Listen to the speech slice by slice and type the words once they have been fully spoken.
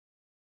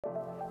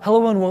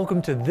Hello and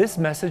welcome to this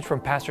message from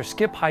Pastor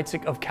Skip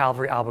Heitzig of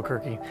Calvary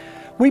Albuquerque.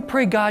 We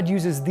pray God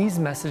uses these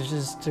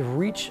messages to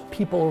reach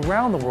people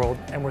around the world,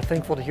 and we're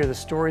thankful to hear the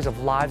stories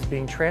of lives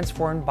being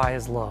transformed by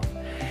His love.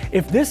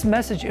 If this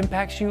message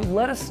impacts you,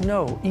 let us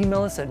know.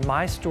 Email us at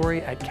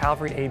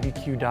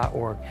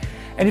mystory@calvaryabq.org.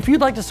 And if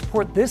you'd like to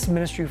support this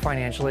ministry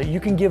financially, you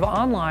can give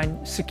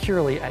online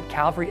securely at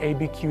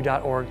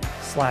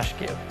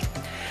calvaryabq.org/give.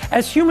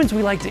 As humans,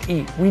 we like to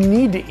eat. We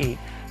need to eat.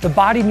 The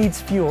body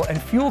needs fuel,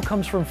 and fuel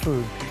comes from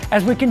food.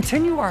 As we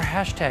continue our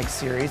hashtag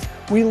series,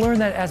 we learn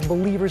that as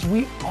believers,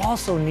 we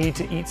also need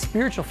to eat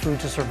spiritual food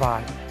to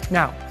survive.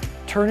 Now,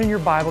 turn in your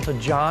Bible to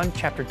John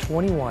chapter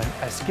 21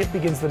 as Skip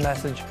begins the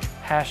message,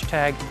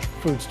 hashtag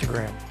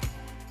foodstagram.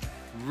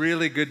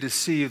 Really good to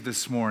see you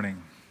this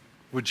morning.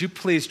 Would you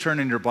please turn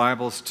in your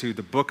Bibles to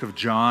the book of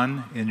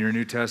John in your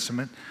New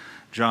Testament,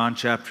 John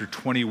chapter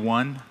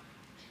 21.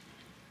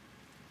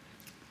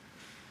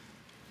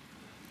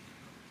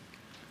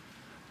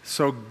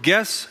 So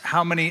guess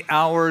how many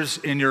hours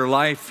in your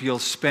life you'll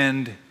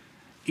spend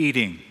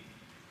eating.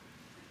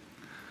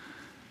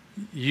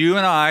 You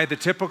and I, the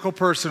typical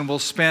person, will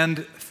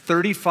spend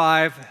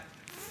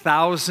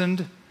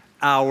 35,000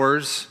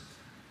 hours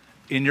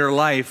in your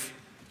life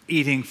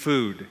eating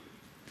food.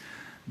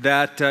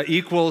 That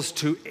equals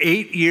to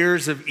 8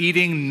 years of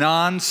eating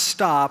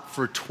nonstop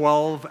for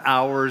 12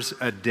 hours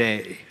a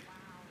day.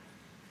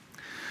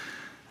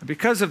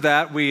 Because of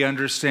that, we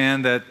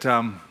understand that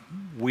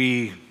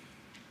we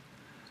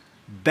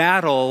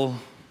battle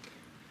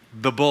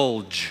the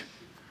bulge.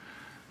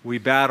 We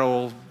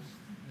battle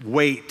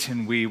weight,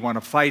 and we want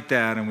to fight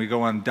that, and we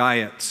go on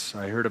diets.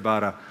 I heard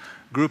about a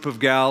group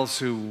of gals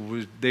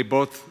who,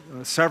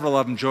 several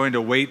of them joined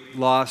a weight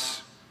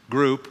loss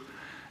group,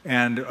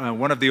 and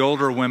one of the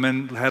older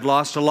women had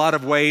lost a lot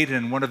of weight,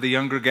 and one of the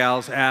younger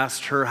gals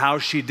asked her how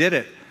she did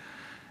it.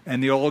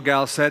 And the old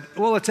gal said,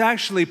 well, it's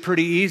actually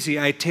pretty easy.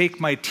 I take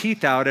my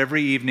teeth out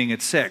every evening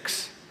at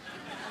 6.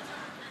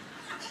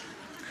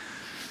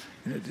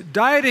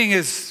 Dieting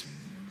is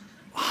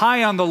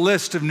high on the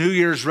list of New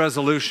Year's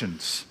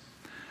resolutions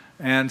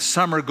and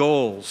summer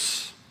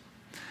goals.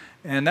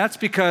 And that's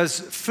because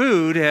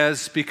food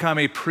has become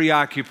a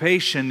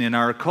preoccupation in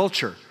our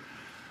culture.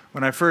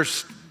 When I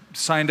first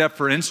signed up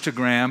for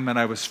Instagram and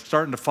I was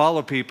starting to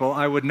follow people,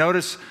 I would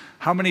notice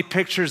how many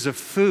pictures of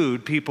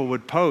food people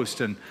would post.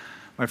 And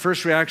my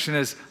first reaction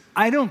is,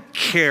 I don't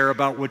care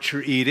about what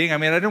you're eating. I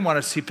mean, I don't want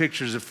to see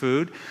pictures of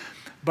food.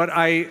 But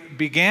I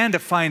began to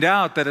find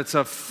out that it's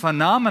a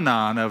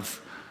phenomenon of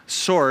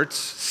sorts.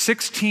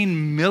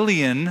 16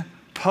 million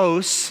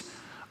posts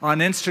on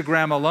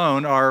Instagram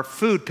alone are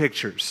food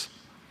pictures.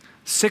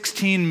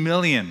 16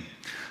 million.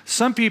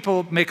 Some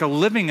people make a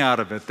living out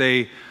of it.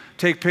 They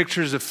take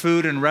pictures of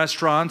food in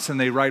restaurants and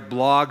they write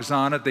blogs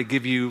on it. They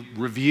give you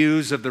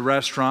reviews of the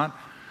restaurant.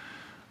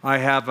 I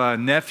have a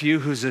nephew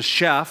who's a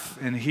chef,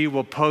 and he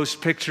will post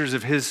pictures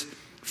of his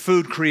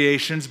food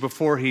creations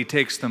before he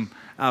takes them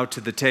out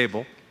to the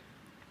table.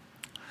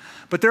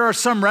 But there are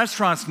some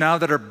restaurants now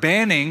that are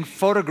banning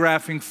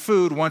photographing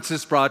food once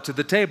it's brought to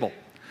the table.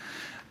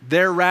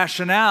 Their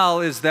rationale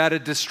is that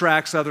it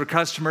distracts other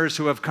customers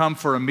who have come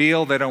for a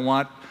meal. They don't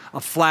want a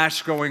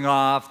flash going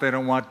off. They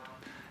don't want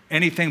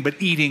anything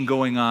but eating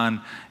going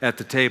on at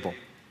the table.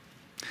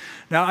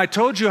 Now, I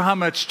told you how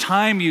much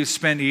time you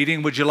spend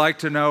eating. Would you like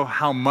to know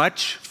how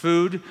much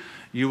food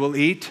you will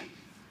eat?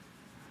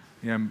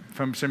 Yeah,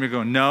 some of you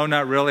go, no,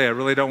 not really. I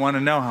really don't want to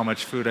know how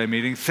much food I'm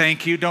eating.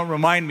 Thank you. Don't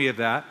remind me of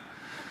that.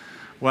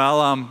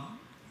 Well,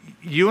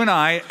 you and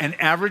I, an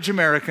average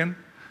American,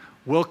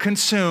 will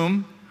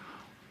consume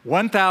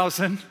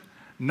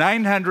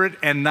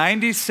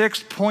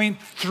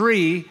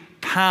 1,996.3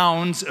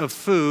 pounds of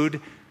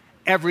food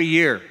every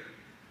year.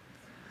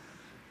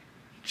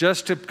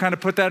 Just to kind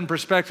of put that in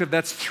perspective,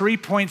 that's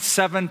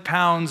 3.7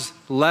 pounds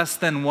less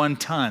than 1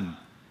 ton.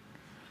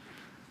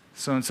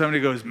 So when somebody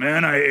goes,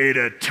 man, I ate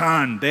a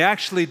ton, they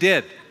actually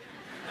did.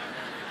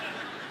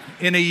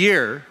 In a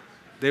year,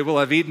 they will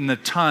have eaten a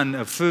ton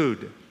of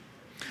food.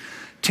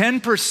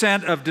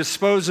 10% of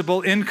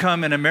disposable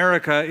income in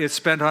America is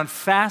spent on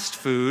fast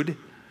food.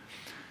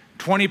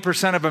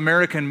 20% of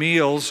American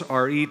meals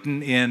are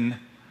eaten in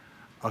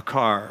a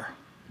car.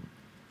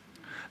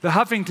 The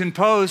Huffington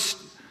Post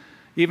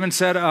even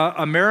said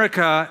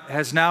America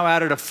has now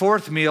added a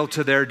fourth meal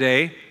to their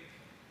day,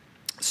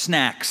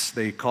 snacks.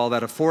 They call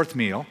that a fourth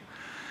meal.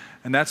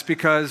 And that's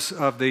because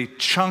of the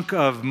chunk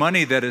of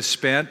money that is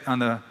spent on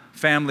the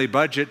family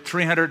budget.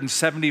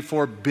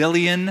 $374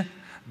 billion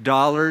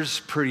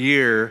per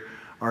year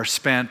are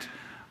spent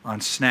on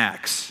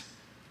snacks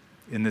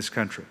in this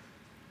country.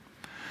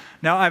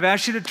 Now, I've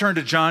asked you to turn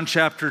to John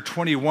chapter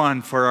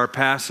 21 for our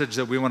passage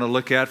that we want to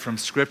look at from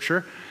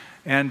Scripture.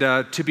 And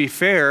to be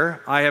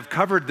fair, I have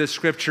covered this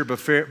Scripture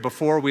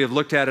before. We have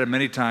looked at it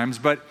many times.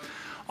 But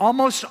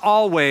almost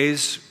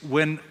always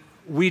when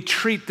we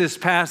treat this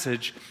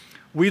passage,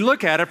 we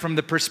look at it from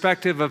the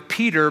perspective of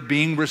Peter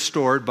being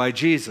restored by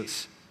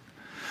Jesus.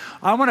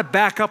 I want to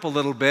back up a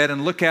little bit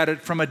and look at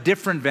it from a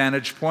different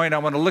vantage point. I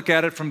want to look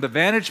at it from the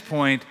vantage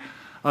point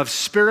of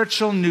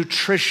spiritual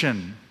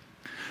nutrition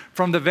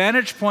from the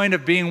vantage point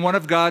of being one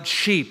of God's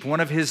sheep, one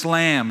of his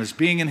lambs,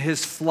 being in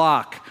his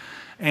flock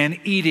and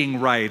eating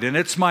right. And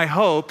it's my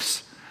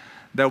hopes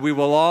that we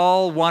will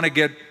all want to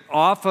get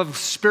off of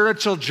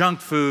spiritual junk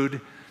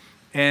food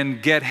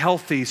and get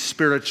healthy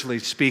spiritually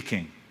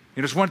speaking.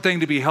 It's one thing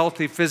to be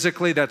healthy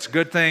physically, that's a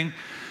good thing,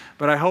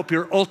 but I hope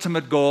your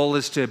ultimate goal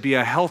is to be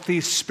a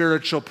healthy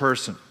spiritual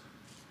person.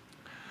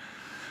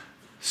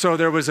 So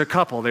there was a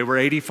couple, they were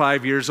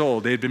 85 years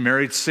old, they'd been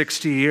married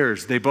 60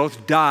 years. They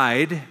both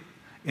died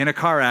in a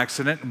car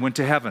accident and went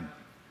to heaven.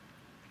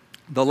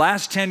 The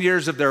last 10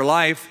 years of their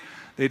life,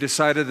 they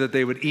decided that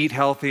they would eat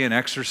healthy and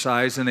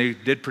exercise, and they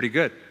did pretty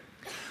good.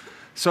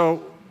 So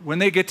when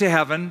they get to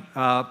heaven,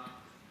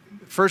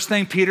 first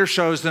thing Peter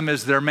shows them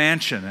is their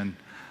mansion, and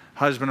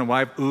husband and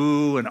wife,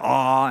 ooh and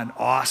awe and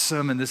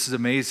awesome, and this is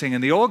amazing.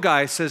 And the old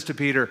guy says to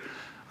Peter,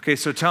 okay,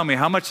 so tell me,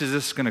 how much is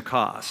this going to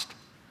cost?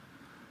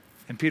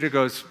 And Peter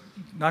goes,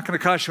 not going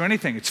to cost you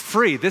anything. It's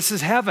free. This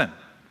is heaven.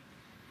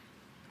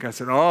 The guy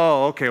said,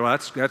 oh, okay, well,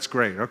 that's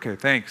great. Okay,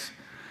 thanks.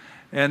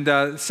 And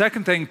the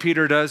second thing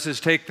Peter does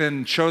is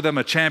show them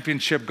a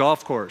championship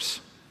golf course.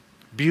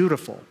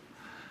 Beautiful.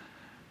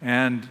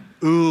 And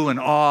ooh and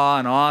awe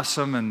and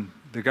awesome. And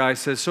the guy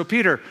says, so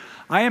Peter,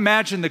 I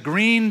imagine the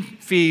green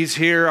fees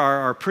here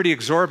are pretty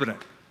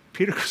exorbitant.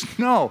 Peter goes,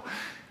 no,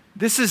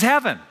 this is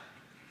heaven.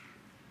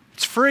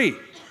 It's free.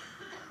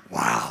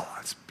 Wow,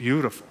 that's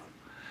beautiful.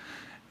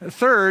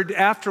 Third,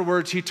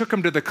 afterwards, he took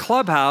them to the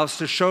clubhouse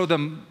to show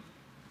them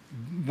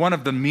one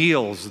of the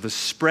meals, the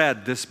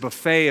spread, this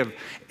buffet of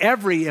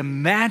every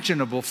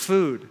imaginable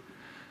food.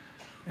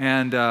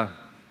 And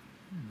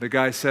the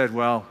guy said,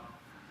 well,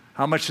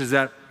 how much does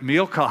that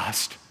meal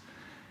cost?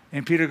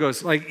 And Peter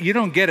goes, you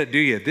don't get it, do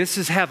you? This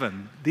is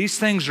heaven. These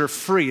things are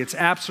free. It's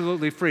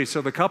absolutely free.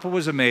 So the couple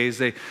was amazed.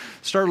 They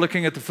start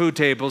looking at the food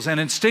tables, and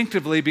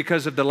instinctively,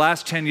 because of the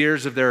last 10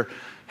 years of their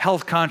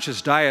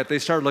health-conscious diet, they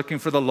start looking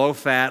for the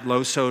low-fat,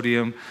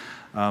 low-sodium,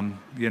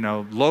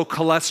 low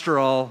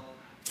cholesterol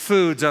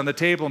foods on the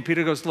table. And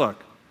Peter goes,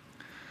 look,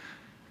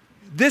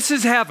 this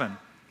is heaven.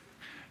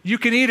 You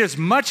can eat as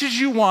much as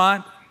you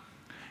want.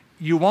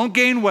 You won't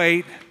gain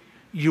weight.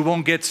 You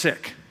won't get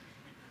sick.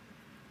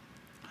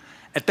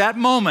 At that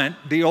moment,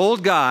 the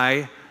old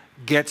guy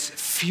gets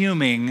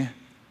fuming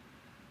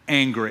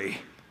angry.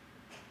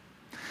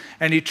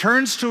 And he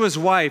turns to his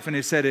wife and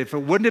he said, if it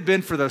wouldn't have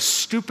been for those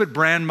stupid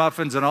bran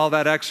muffins and all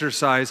that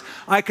exercise,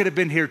 I could have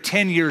been here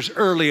 10 years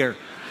earlier.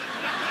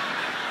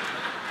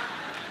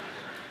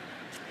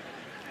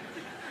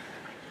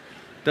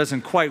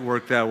 Doesn't quite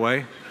work that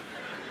way.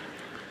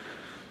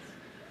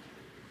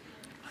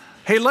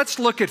 Hey, let's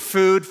look at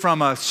food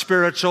from a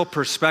spiritual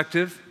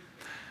perspective.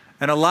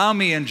 And allow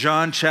me in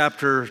John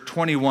chapter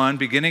 21,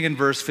 beginning in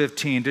verse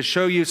 15, to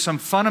show you some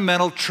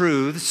fundamental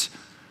truths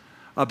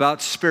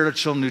about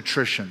spiritual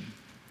nutrition.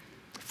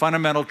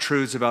 Fundamental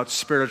truths about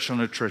spiritual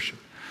nutrition.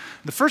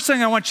 The first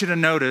thing I want you to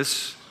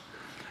notice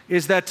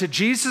is that to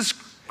Jesus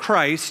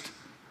Christ,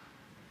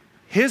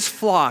 his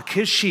flock,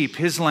 his sheep,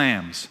 his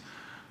lambs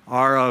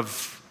are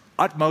of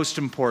utmost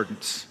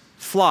importance.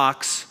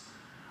 Flocks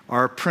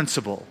are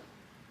principal.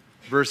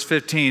 Verse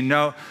 15,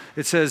 no,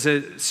 it says,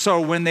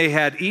 so when they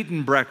had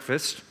eaten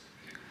breakfast,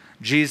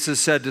 Jesus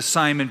said to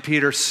Simon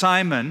Peter,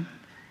 Simon,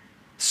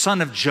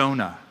 son of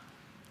Jonah,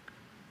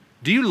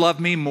 do you love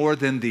me more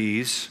than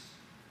these?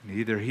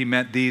 Either he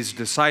meant these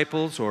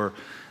disciples or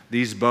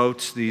these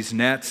boats, these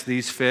nets,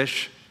 these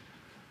fish.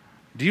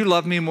 Do you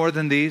love me more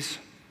than these?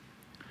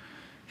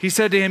 He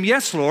said to him,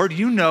 yes, Lord,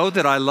 you know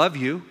that I love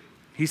you.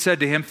 He said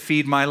to him,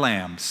 feed my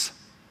lambs.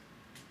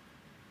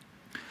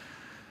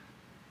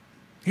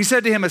 He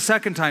said to him a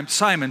second time,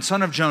 Simon,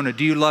 son of Jonah,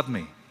 do you love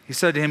me? He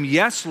said to him,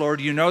 yes,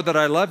 Lord, you know that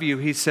I love you.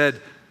 He said,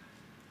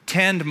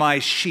 tend my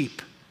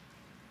sheep.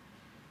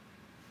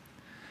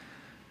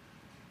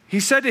 He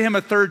said to him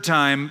a third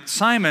time,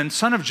 Simon,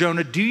 son of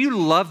Jonah, do you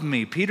love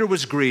me? Peter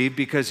was grieved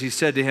because he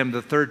said to him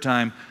the third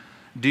time,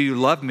 do you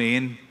love me?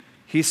 And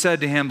he said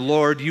to him,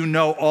 Lord, you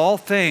know all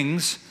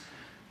things.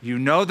 You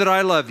know that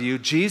I love you.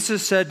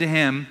 Jesus said to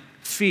him,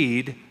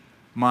 feed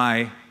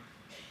my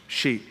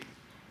sheep.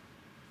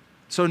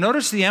 So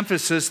notice the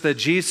emphasis that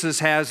Jesus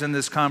has in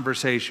this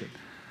conversation.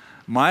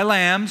 My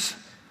lambs,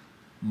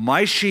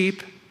 my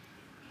sheep,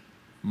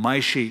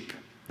 my sheep.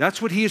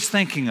 That's what he is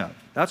thinking of.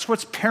 That's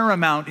what's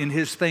paramount in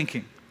his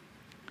thinking.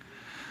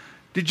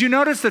 Did you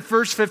notice that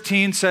verse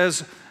 15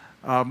 says,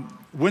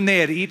 when they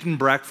had eaten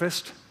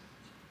breakfast?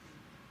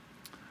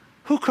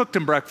 Who cooked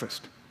them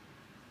breakfast?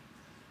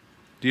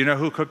 Do you know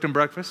who cooked them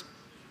breakfast?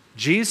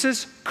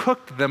 Jesus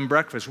cooked them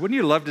breakfast. Wouldn't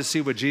you love to see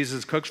what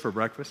Jesus cooks for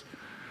breakfast?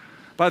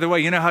 By the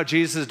way, you know how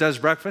Jesus does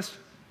breakfast?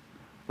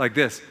 Like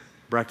this,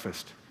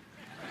 breakfast.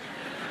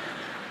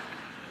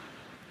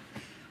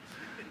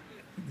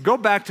 Go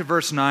back to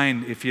verse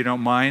 9, if you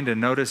don't mind,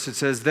 and notice it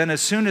says, then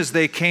as soon as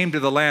they came to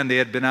the land, they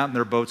had been out in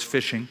their boats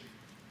fishing.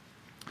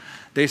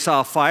 They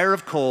saw a fire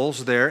of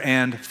coals there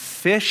and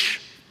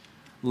fish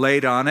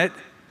laid on it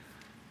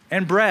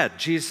and bread.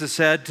 Jesus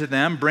said to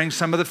them, bring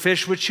some of the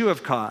fish which you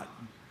have caught.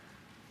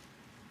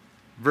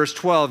 Verse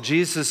 12,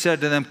 Jesus said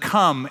to them,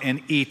 "Come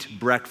and eat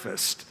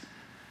breakfast."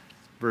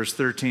 Verse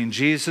 13,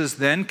 Jesus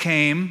then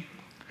came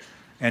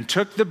and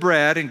took the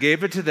bread and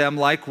gave it to them,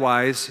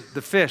 likewise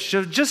the fish.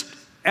 So just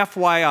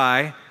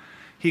FYI,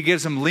 he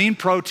gives them lean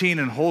protein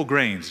and whole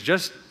grains.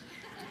 Just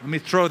let me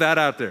throw that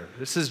out there.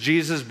 This is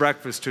Jesus'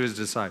 breakfast to his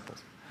disciples.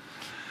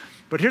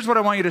 But here's what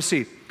I want you to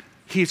see.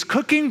 He's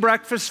cooking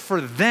breakfast for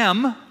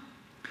them,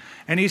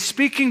 and he's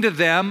speaking to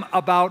them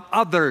about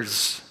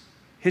others,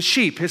 his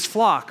sheep, his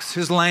flocks,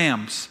 his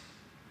lambs.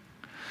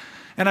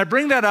 And I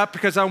bring that up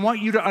because I want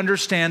you to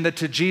understand that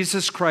to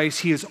Jesus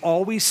Christ, he is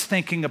always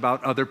thinking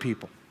about other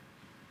people.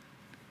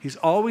 He's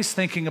always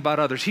thinking about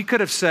others. He could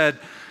have said,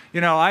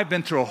 you know, I've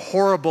been through a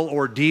horrible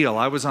ordeal.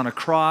 I was on a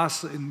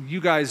cross, and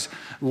you guys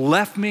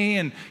left me,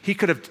 and he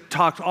could have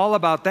talked all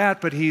about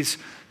that, but he's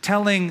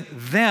telling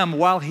them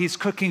while he's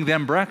cooking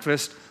them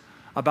breakfast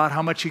about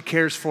how much he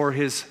cares for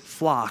his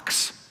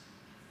flocks.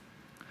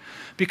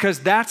 Because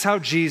that's how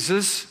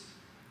Jesus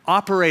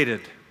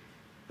operated.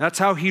 That's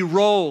how he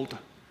rolled.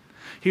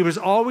 He was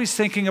always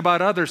thinking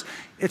about others.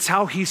 It's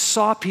how he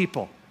saw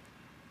people.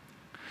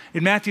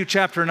 In Matthew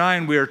chapter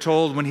 9, we are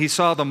told, when he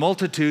saw the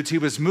multitudes, he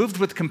was moved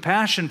with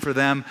compassion for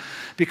them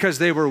because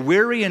they were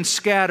weary and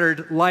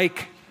scattered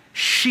like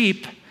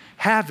sheep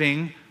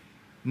having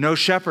no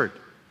shepherd.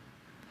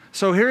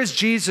 So here's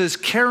Jesus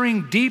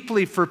caring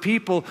deeply for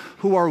people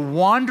who are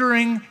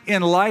wandering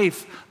in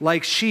life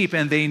like sheep,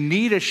 and they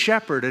need a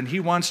shepherd, and he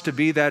wants to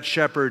be that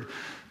shepherd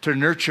to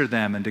nurture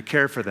them and to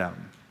care for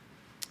them.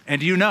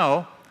 And you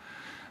know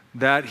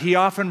that he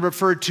often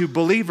referred to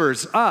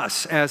believers,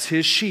 us, as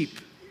his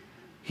sheep.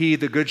 He,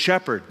 the good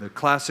shepherd, the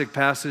classic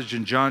passage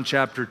in John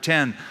chapter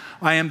 10.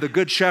 I am the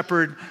good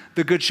shepherd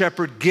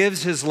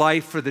gives his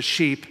life for the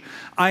sheep.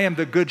 I am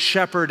the good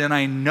shepherd, and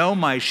I know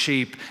my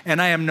sheep,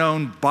 and I am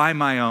known by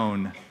my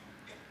own.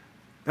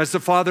 As the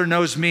Father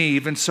knows me,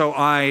 even so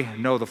I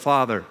know the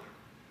Father.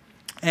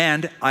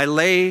 And I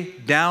lay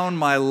down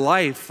my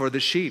life for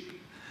the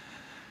sheep.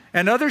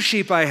 And other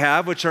sheep I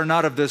have, which are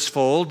not of this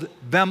fold,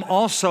 them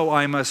also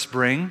I must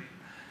bring,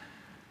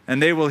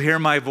 and they will hear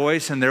my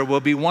voice, and there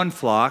will be one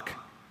flock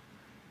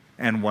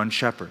and one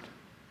shepherd.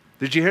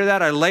 Did you hear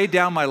that? I laid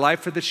down my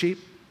life for the sheep.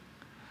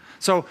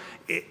 So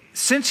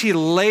since he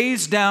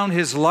lays down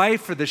his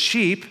life for the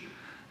sheep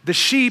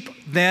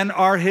then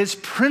are his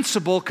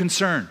principal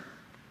concern.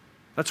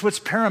 That's what's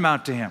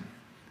paramount to him,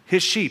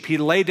 his sheep. He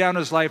laid down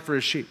his life for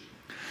his sheep.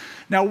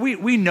 Now,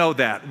 we know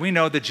that. We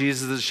know that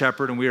Jesus is a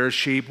shepherd and we are a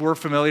sheep. We're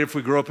familiar, if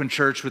we grew up in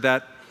church, with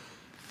that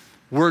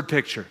word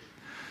picture.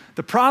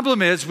 The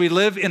problem is we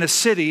live in a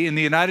city in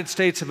the United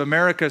States of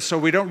America, so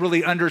we don't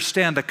really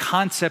understand the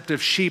concept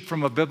of sheep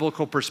from a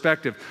biblical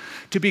perspective.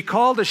 To be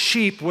called a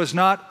sheep was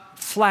not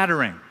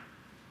flattering,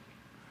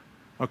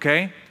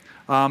 okay?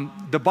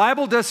 The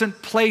Bible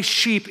doesn't place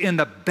sheep in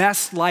the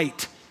best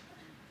light.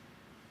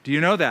 Do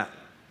you know that?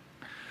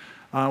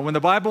 When the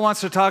Bible wants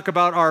to talk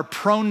about our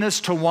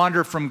proneness to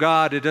wander from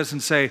God, it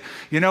doesn't say,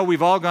 you know,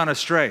 we've all gone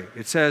astray.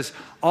 It says,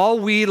 all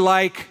we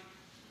like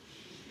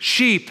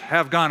sheep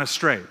have gone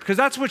astray, because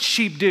that's what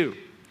sheep do.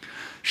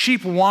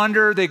 Sheep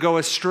wander, they go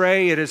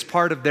astray. It is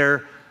part of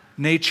their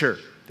nature.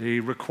 They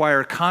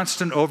require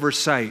constant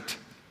oversight.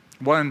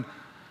 One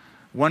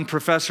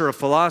professor of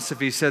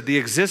philosophy said, the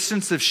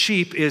existence of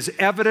sheep is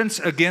evidence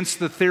against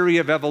the theory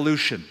of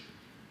evolution.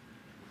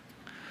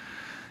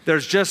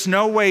 There's just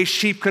no way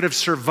sheep could have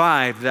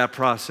survived that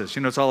process.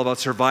 You know, it's all about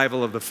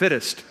survival of the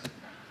fittest.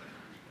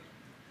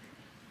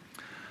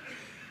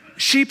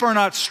 Sheep are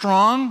not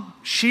strong.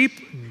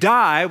 Sheep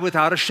die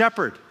without a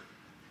shepherd.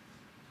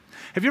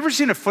 Have you ever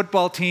seen a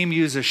football team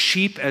use a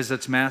sheep as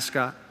its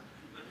mascot?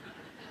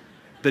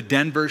 The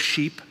Denver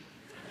Sheep?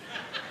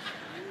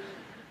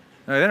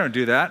 No, they don't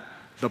do that.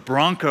 The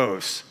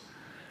Broncos.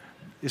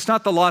 It's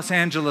not the Los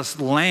Angeles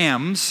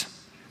Lambs.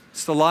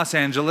 It's the Los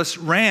Angeles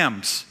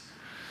Rams.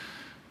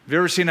 Have you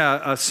ever seen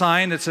a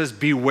sign that says,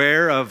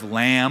 beware of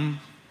lamb?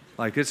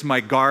 Like, it's my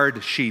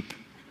guard sheep.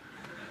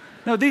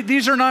 No,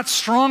 these are not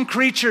strong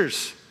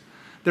creatures.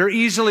 They're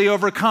easily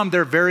overcome.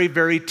 They're very,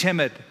 very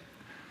timid.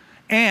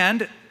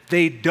 And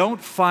they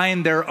don't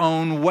find their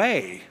own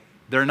way.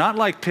 They're not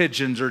like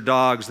pigeons or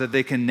dogs that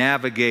they can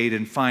navigate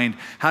and find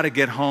how to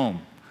get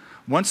home.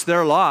 Once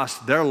they're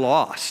lost, they're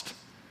lost.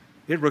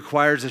 It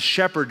requires a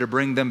shepherd to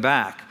bring them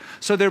back.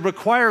 So they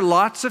require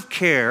lots of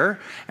care,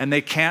 and they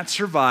can't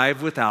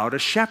survive without a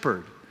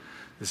shepherd.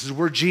 This is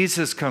where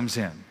Jesus comes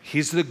in.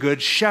 He's the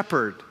good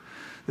shepherd.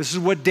 This is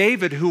what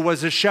David, who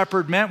was a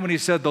shepherd, meant when he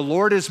said, the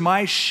Lord is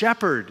my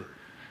shepherd.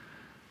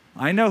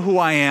 I know who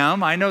I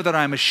am. I know that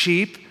I'm a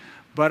sheep,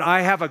 but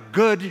I have a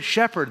good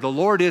shepherd. The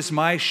Lord is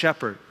my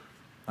shepherd.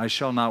 I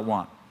shall not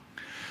want.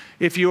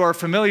 If you are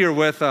familiar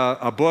with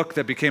a book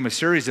that became a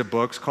series of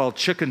books called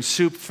Chicken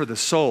Soup for the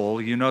Soul,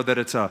 you know that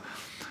it's a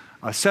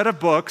set of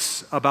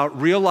books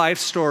about real-life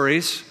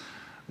stories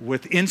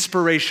with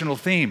inspirational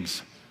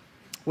themes.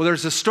 Well,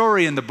 there's a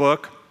story in the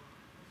book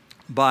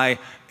by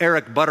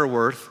Eric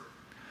Butterworth,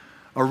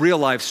 a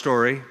real-life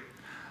story,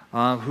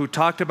 who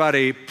talked about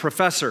a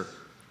professor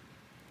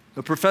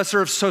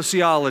of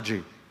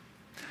sociology.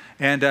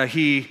 And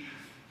he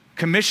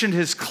commissioned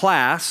his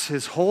class,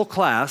 his whole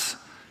class,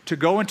 to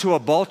go into a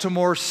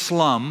Baltimore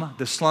slum,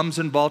 the slums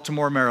in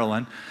Baltimore,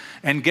 Maryland,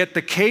 and get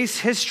the case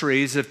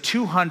histories of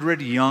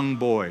 200 young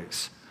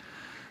boys.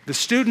 The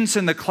students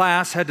in the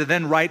class had to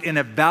then write an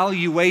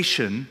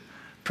evaluation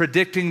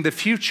predicting the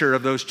future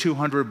of those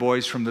 200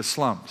 boys from the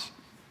slums.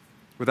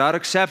 Without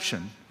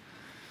exception,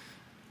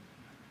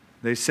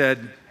 they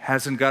said,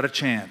 hasn't got a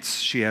chance,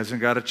 she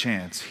hasn't got a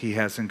chance, he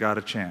hasn't got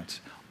a chance.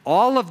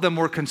 All of them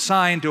were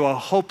consigned to a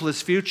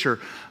hopeless future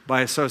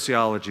by a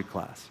sociology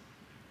class.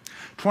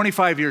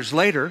 25 years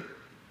later,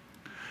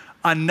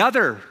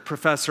 another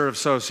professor of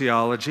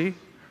sociology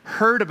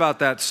heard about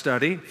that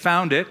study,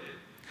 found it,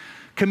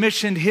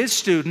 commissioned his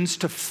students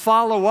to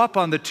follow up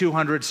on the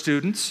 200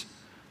 students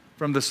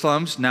from the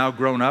slums, now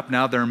grown up,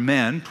 now they're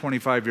men,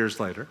 25 years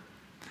later.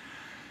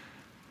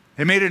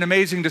 They made an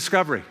amazing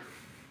discovery.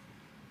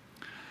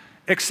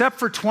 Except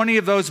for 20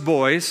 of those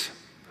boys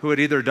who had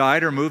either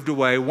died or moved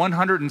away,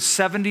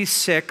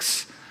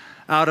 176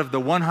 out of the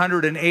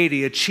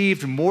 180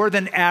 achieved more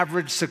than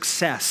average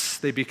success.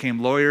 They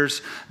became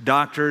lawyers,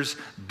 doctors,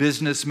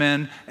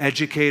 businessmen,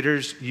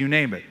 educators, you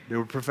name it. They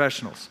were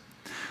professionals.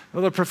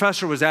 Well, the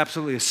professor was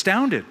absolutely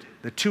astounded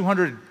that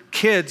 200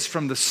 kids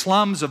from the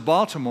slums of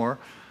Baltimore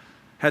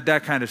had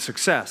that kind of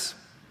success.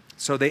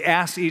 So they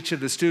asked each of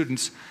the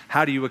students,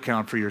 how do you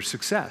account for your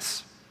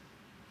success?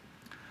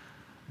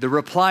 The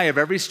reply of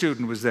every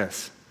student was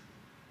this: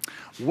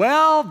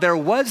 well, there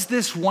was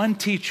this one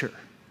teacher.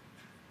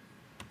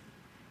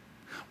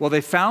 Well,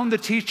 they found the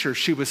teacher.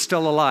 She was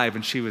still alive,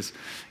 and she was,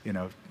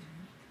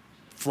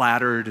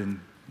 flattered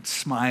and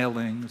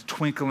smiling, a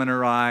twinkle in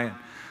her eye.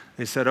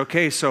 They said,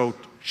 okay, so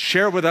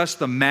share with us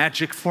the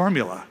magic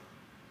formula.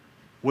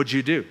 What'd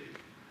you do?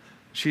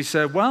 She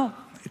said, well,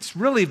 it's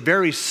really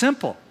very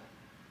simple.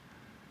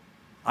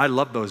 I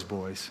love those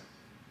boys.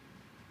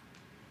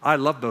 I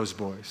love those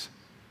boys.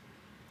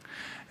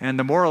 And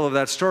the moral of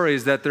that story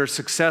is that their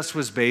success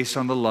was based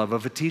on the love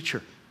of a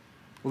teacher.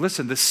 Well,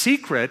 listen, the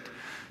secret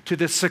to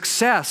the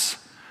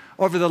success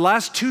over the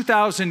last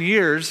 2,000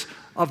 years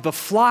of the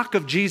flock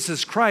of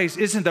Jesus Christ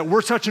isn't that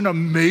we're such an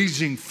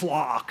amazing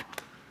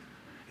flock.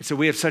 It's that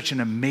we have such an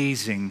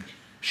amazing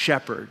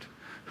shepherd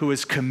who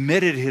has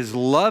committed his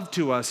love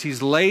to us.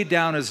 He's laid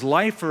down his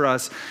life for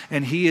us,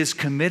 and he is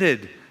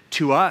committed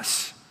to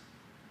us.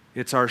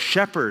 It's our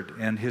shepherd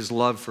and his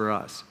love for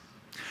us.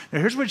 Now,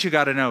 here's what you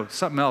got to know,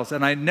 something else,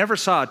 and I never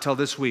saw it till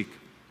this week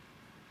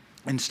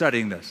in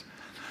studying this.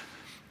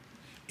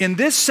 In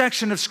this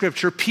section of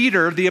Scripture,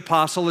 Peter, the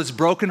apostle, is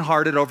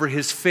brokenhearted over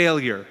his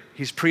failure.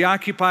 He's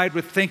preoccupied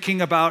with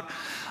thinking about,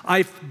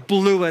 I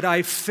blew it,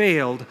 I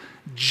failed.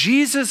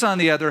 Jesus, on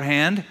the other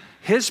hand,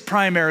 his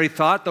primary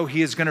thought, though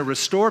he is going to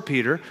restore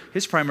Peter,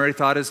 his primary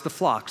thought is the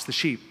flocks, the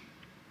sheep,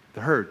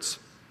 the herds,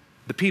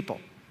 the people.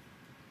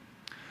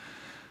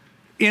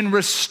 In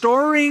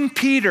restoring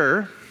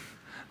Peter,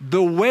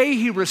 the way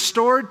he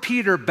restored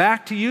Peter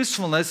back to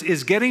usefulness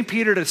is getting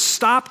Peter to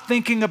stop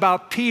thinking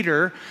about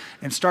Peter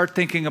and start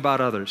thinking about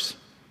others.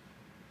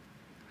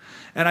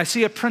 And I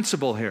see a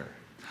principle here.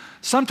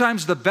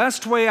 Sometimes the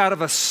best way out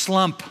of a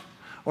slump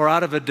or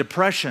out of a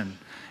depression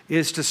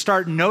is to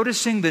start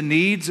noticing the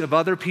needs of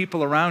other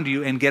people around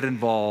you and get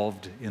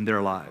involved in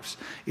their lives.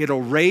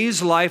 It'll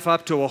raise life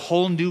up to a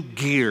whole new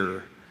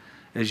gear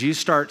as you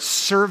start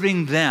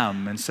serving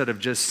them instead of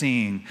just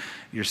seeing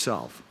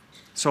yourself.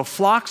 So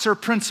flocks are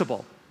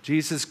principle.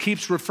 Jesus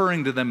keeps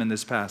referring to them in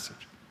this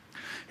passage.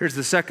 Here's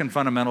the second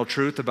fundamental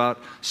truth about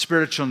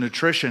spiritual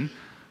nutrition.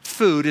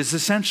 Food is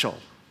essential.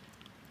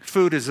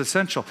 Food is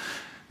essential.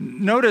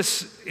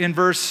 Notice in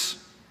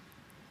verse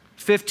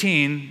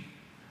 15,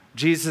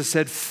 Jesus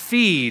said,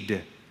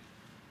 feed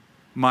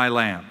my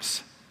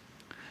lambs.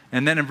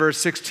 And then in verse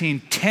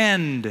 16,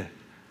 tend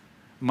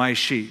my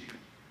sheep.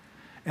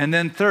 And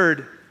then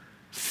third,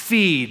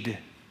 feed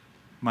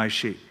my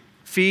sheep.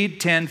 Feed,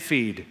 tend,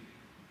 feed.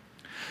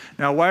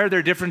 Now, why are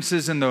there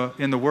differences in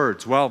the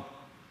words? Well,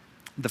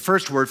 the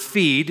first word,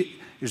 feed,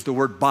 is the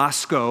word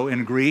basko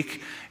in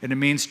Greek, and it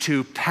means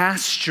to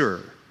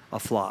pasture a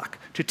flock,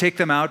 to take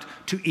them out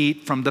to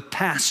eat from the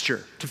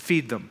pasture, to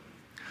feed them.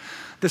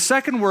 The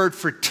second word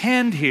for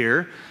tend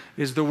here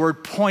is the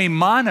word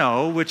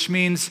poimano, which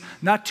means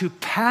not to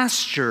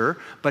pasture,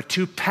 but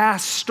to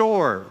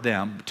pastor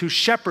them, to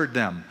shepherd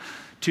them,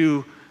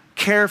 to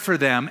care for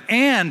them,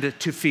 and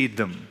to feed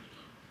them.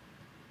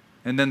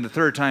 And then the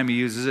third time he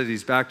uses it,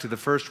 he's back to the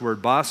first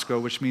word, basko,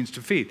 which means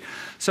to feed.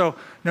 So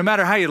no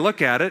matter how you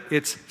look at it,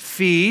 it's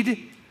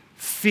feed,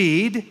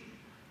 feed,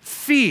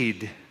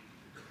 feed.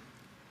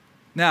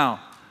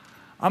 Now,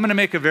 I'm going to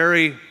make a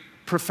very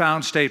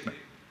profound statement.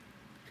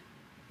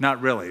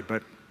 Not really,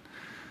 but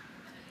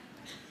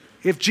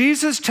if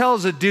Jesus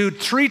tells a dude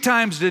 3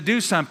 times to do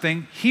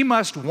something, he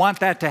must want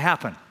that to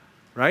happen,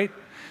 right?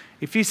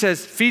 If he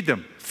says, feed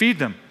them, feed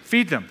them,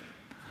 feed them,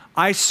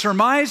 I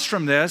surmise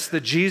from this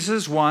that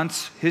Jesus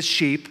wants his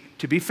sheep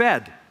to be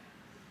fed.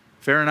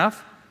 Fair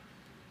enough?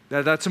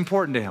 That's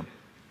important to him.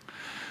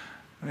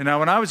 Now,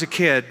 when I was a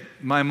kid,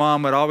 my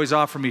mom would always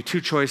offer me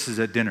 2 choices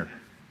at dinner.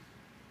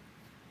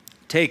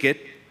 take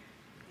it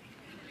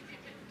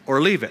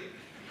or leave it.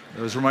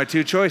 Those were my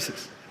two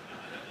choices.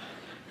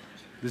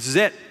 This is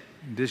it.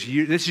 This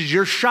is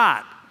your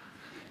shot.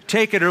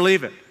 Take it or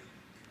leave it.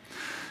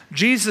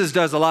 Jesus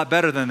does a lot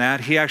better than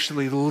that. He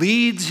actually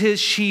leads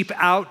his sheep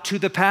out to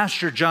the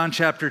pasture. John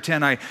chapter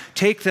 10, I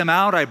take them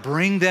out, I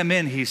bring them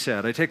in, he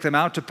said. I take them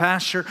out to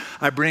pasture,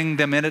 I bring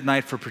them in at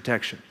night for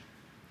protection.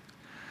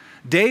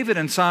 David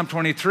in Psalm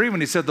 23, when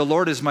he said, the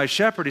Lord is my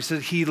shepherd, he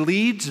said, he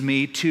leads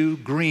me to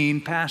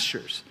green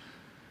pastures.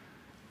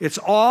 It's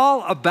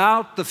all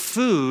about the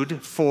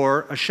food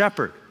for a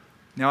shepherd.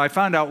 Now, I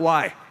found out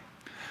why.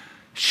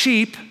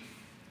 Sheep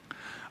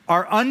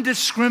are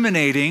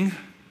undiscriminating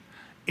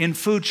in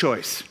food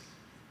choice.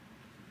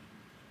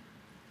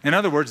 In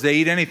other words, they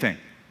eat anything.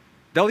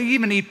 They'll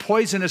even eat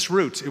poisonous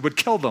roots. It would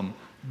kill them.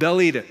 They'll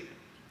eat it.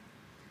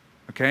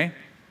 Okay?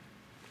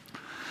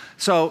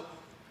 So,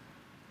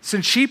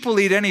 since sheep will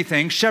eat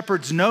anything,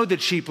 shepherds know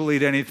that sheep will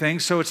eat anything,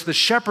 so it's the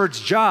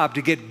shepherd's job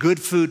to get good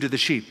food to the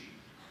sheep.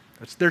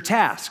 That's their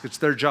task. It's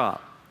their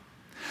job.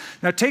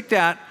 Now take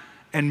that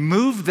and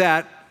move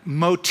that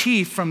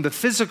motif from the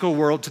physical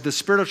world to the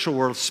spiritual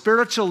world.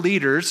 Spiritual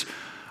leaders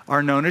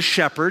are known as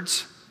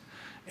shepherds,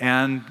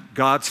 and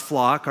God's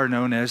flock are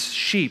known as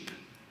sheep.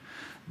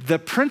 The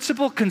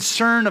principal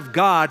concern of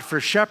God for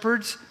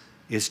shepherds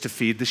is to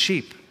feed the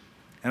sheep.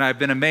 And I've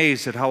been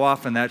amazed at how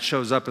often that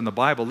shows up in the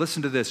Bible.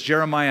 Listen to this,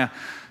 Jeremiah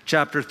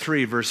chapter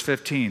 3, verse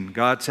 15.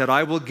 God said,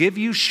 I will give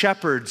you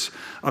shepherds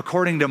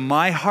according to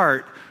my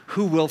heart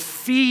who will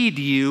feed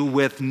you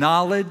with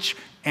knowledge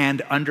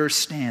and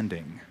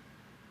understanding.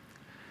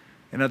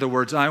 In other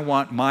words, I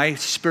want my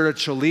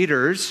spiritual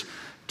leaders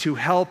to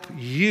help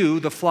you,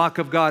 the flock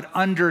of God,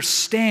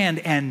 understand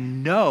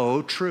and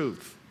know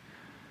truth.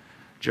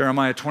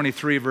 Jeremiah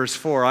 23, verse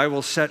 4, I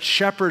will set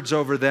shepherds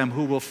over them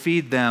who will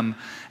feed them,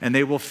 and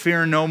they will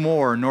fear no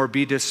more, nor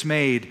be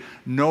dismayed,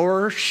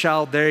 nor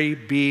shall they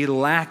be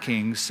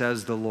lacking,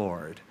 says the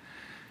Lord.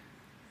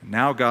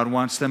 Now God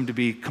wants them to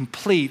be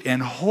complete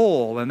and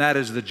whole, and that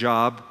is the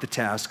job, the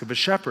task of a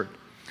shepherd.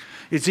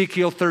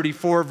 Ezekiel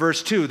 34,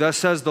 verse 2, thus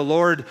says the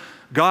Lord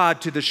God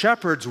to the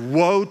shepherds,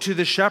 woe to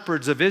the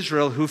shepherds of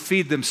Israel who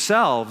feed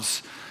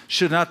themselves.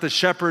 Should not the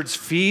shepherds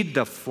feed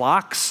the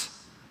flocks?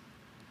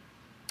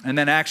 And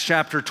then Acts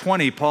chapter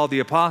 20, Paul the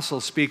apostle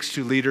speaks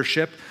to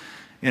leadership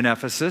in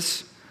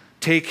Ephesus.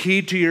 Take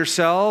heed to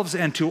yourselves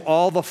and to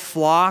all the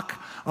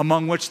flock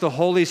among which the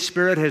Holy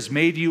Spirit has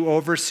made you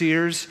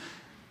overseers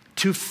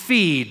to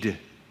feed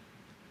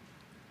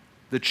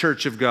the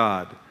church of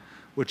God,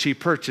 which he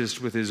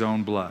purchased with his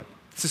own blood.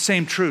 It's the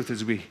same truth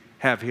as we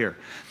have here.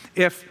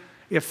 If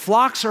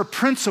flocks are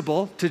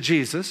principal to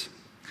Jesus,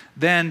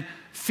 then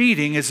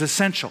feeding is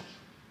essential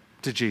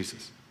to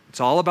Jesus. It's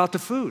all about the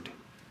food.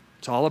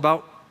 It's all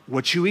about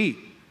what you eat.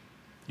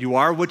 You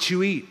are what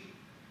you eat.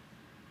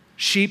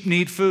 Sheep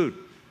need food.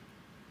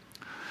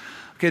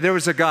 Okay, there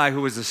was a guy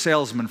who was a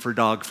salesman for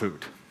dog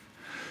food.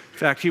 In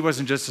fact, he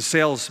wasn't just a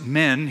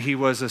salesman, he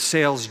was a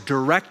sales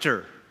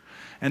director.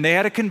 And they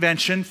had a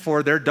convention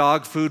for their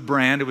dog food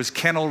brand. It was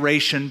Kennel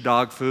Ration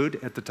dog food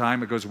at the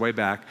time. It goes way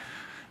back.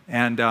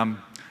 And it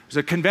was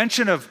a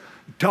convention of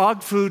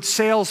dog food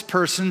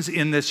salespersons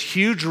in this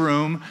huge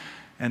room.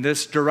 And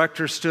this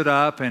director stood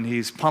up and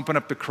he's pumping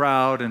up the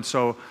crowd. And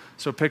so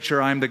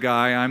picture I'm the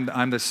guy,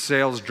 I'm the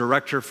sales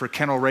director for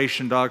Kennel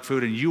Ration dog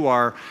food, and you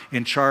are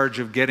in charge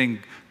of getting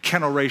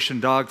Kennel Ration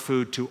dog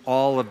food to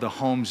all of the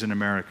homes in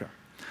America.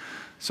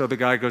 So the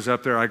guy goes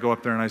up there, I go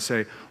up there and I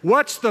say,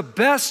 what's the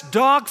best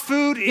dog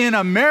food in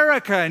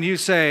America? And you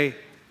say,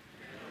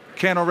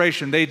 Kennel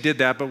Ration. They did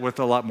that, but with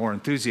a lot more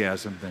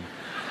enthusiasm than,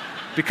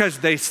 because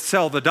they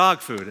sell the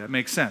dog food. That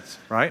makes sense,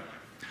 right?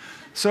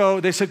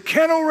 So they said,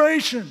 Kennel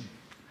Ration.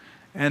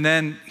 And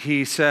then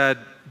he said,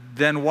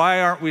 then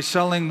why aren't we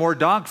selling more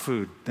dog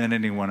food than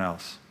anyone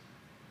else?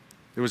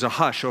 There was a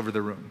hush over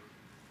the room.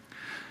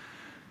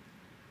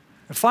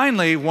 And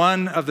finally,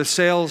 one of the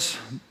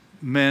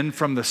salesmen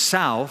from the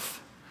South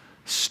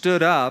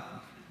stood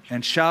up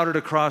and shouted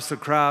across the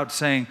crowd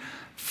saying,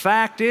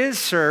 fact is,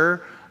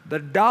 sir, the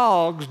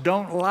dogs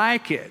don't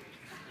like it.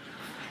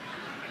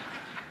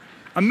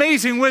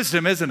 Amazing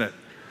wisdom, isn't it?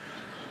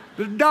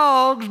 The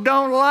dogs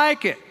don't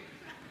like it.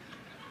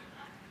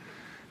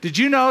 Did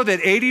you know that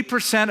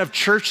 80% of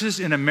churches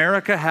in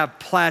America have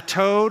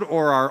plateaued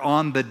or are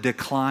on the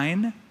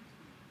decline?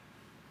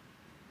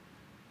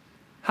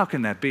 How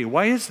can that be?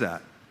 Why is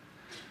that?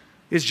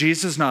 Is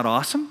Jesus not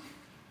awesome?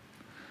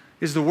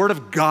 Is the Word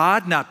of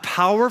God not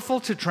powerful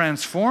to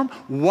transform?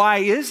 Why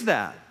is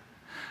that?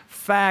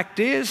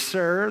 Fact is,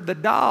 sir, the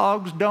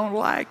dogs don't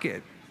like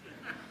it.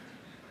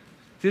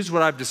 Here's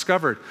what I've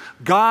discovered.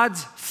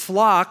 God's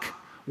flock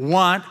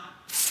want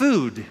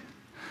food.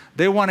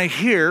 They want to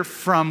hear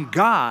from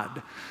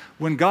God.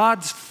 When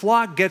God's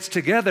flock gets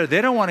together,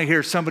 they don't want to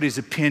hear somebody's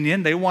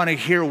opinion. They want to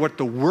hear what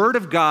the Word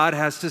of God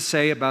has to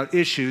say about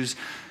issues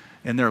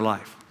in their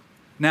life.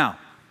 Now,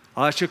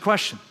 I'll ask you a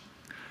question.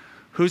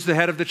 Who's the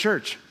head of the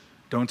church?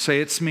 Don't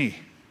say it's me.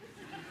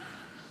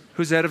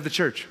 Who's the head of the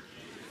church?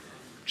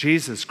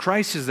 Jesus.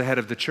 Christ is the head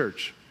of the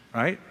church,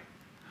 right?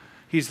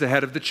 He's the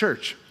head of the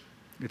church.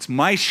 It's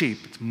my sheep.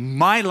 It's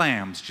my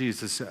lambs,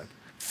 Jesus said.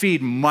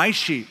 Feed my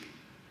sheep.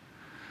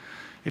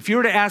 If you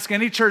were to ask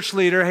any church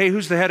leader, hey,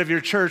 who's the head of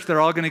your church?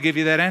 They're all going to give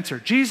you that answer.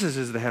 Jesus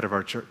is the head of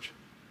our church.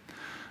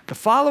 The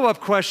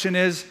follow-up question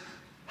is,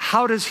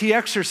 how does he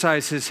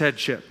exercise his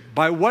headship?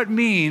 By what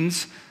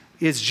means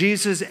is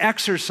Jesus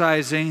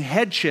exercising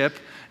headship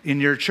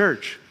in your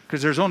church?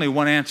 Because there's only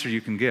one answer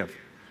you can give.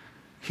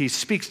 He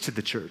speaks to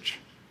the church.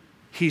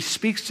 He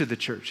speaks to the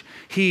church.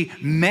 He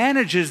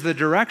manages the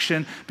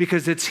direction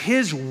because it's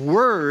his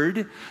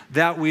word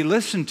that we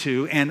listen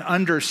to and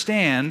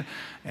understand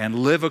and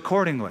live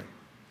accordingly.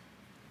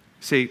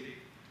 See,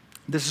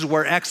 this is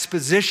where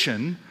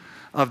exposition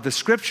of the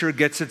scripture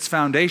gets its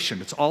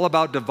foundation. It's all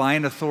about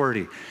divine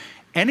authority.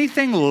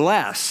 Anything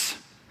less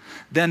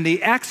than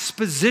the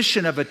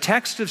exposition of a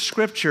text of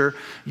scripture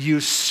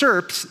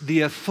usurps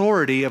the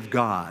authority of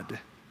God.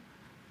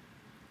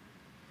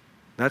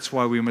 That's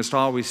why we must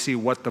always see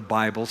what the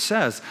Bible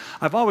says.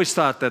 I've always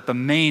thought that the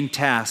main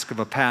task of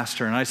a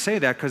pastor, and I say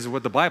that because of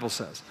what the Bible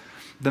says,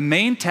 the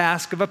main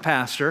task of a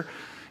pastor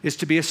is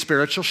to be a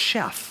spiritual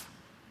chef.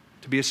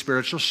 To be a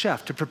spiritual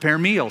chef, to prepare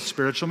meals,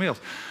 spiritual meals.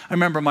 I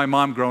remember my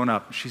mom growing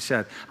up, she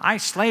said, I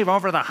slave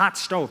over the hot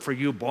stove for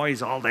you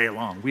boys all day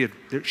long.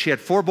 She had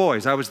 4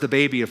 boys. I was the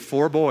baby of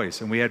 4 boys,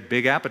 and we had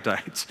big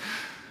appetites.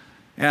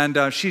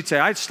 And she'd say,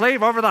 I'd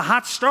slave over the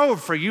hot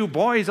stove for you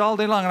boys all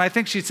day long. And I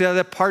think she'd say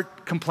that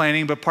part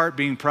complaining, but part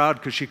being proud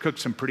because she cooked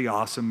some pretty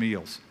awesome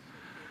meals.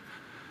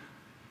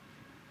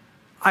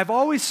 I've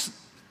always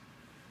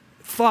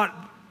thought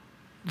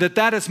that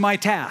that is my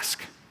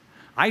task.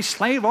 I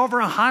slave over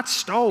a hot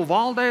stove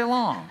all day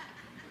long.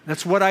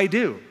 That's what I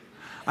do.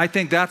 I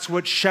think that's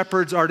what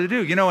shepherds are to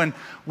do. You know,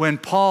 when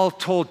Paul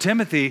told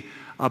Timothy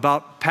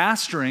about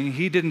pastoring,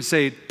 he didn't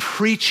say,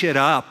 preach it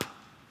up.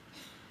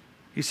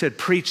 He said,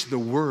 preach the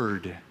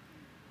word.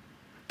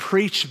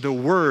 Preach the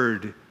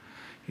word.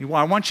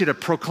 I want you to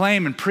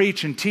proclaim and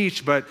preach and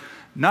teach, but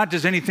not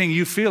just anything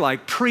you feel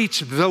like. Preach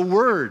the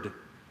word.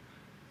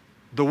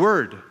 The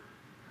word.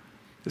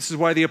 This is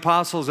why the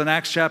apostles in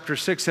Acts chapter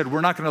 6 said,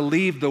 we're not going to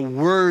leave the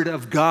word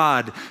of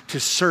God to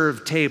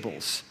serve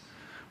tables.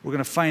 We're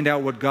going to find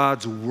out what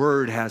God's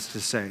word has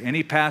to say.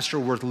 Any pastor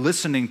worth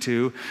listening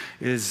to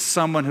is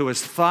someone who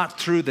has thought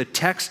through the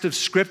text of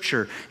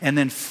Scripture and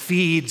then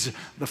feeds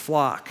the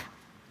flock.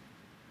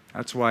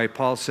 That's why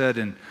Paul said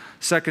in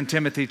 2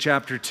 Timothy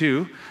chapter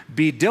 2,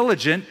 be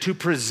diligent to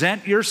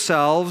present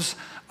yourselves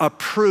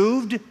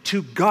approved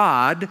to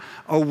God,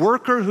 a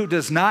worker who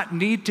does not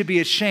need to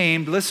be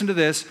ashamed, listen to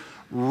this,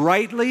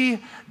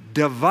 rightly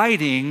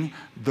dividing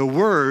the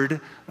word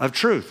of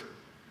truth.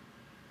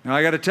 Now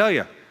I got to tell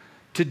you,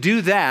 to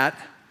do that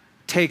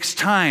takes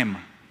time.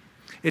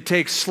 It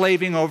takes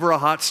slaving over a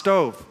hot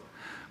stove,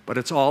 but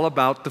it's all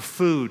about the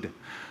food.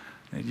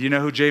 You know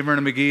who J.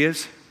 Vernon McGee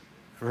is?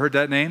 Ever heard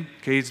that name?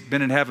 Okay, he's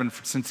been in heaven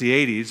since the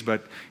 80s,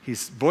 but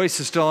his voice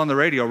is still on the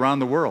radio around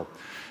the world.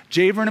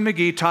 J. Vernon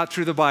McGee taught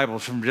through the Bible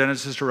from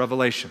Genesis to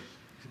Revelation,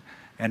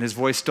 and his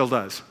voice still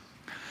does.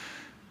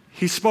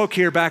 He spoke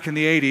here back in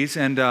the 80s,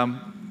 and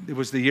it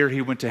was the year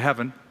he went to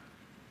heaven.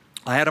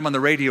 I had him on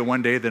the radio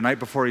one day, the night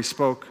before he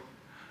spoke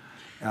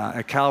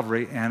at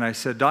Calvary, and I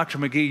said, Dr.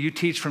 McGee, you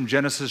teach from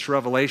Genesis to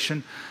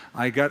Revelation.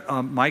 I got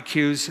my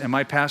cues, and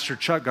my pastor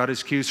Chuck got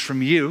his cues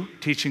from you,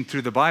 teaching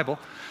through the Bible.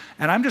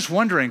 And I'm just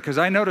wondering, because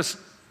I noticed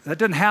that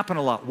doesn't happen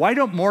a lot. Why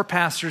don't more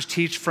pastors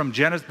teach from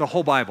the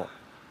whole Bible?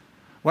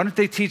 Why don't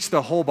they teach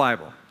the whole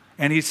Bible?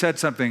 And he said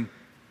something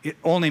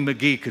only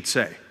McGee could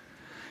say.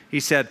 He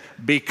said,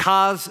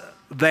 because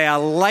they are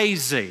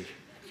lazy.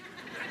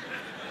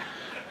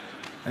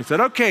 I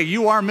said, okay,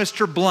 you are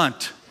Mr.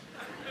 Blunt.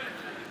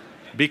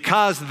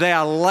 Because they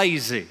are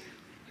lazy.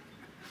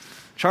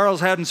 Charles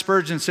Haddon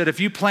Spurgeon said,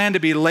 if you plan to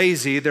be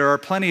lazy, there are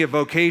plenty of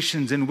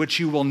vocations in which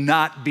you will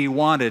not be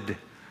wanted.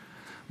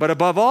 But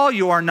above all,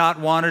 you are not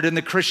wanted in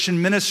the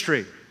Christian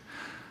ministry.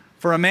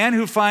 For a man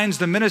who finds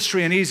the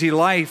ministry an easy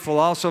life will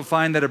also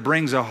find that it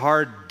brings a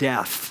hard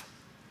death.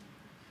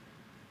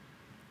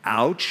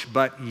 Ouch,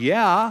 but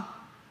yeah,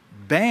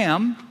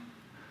 bam.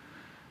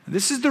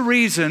 This is the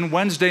reason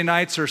Wednesday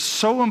nights are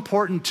so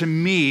important to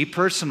me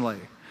personally,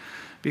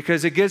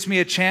 because it gives me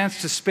a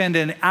chance to spend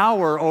an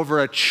hour over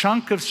a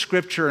chunk of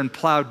Scripture and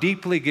plow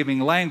deeply, giving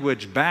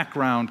language,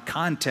 background,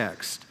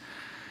 context,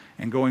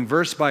 and going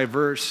verse by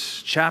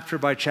verse, chapter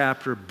by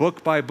chapter,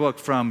 book by book,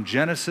 from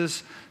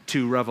Genesis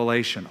to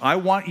Revelation. I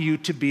want you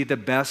to be the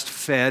best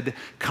fed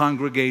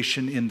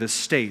congregation in the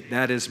state.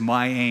 That is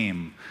my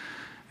aim.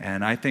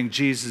 And I think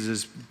Jesus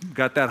has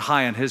got that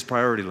high on his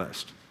priority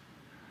list.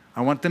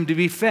 I want them to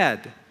be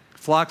fed.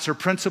 Flocks are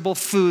principal,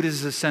 food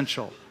is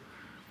essential.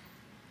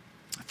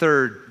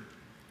 Third,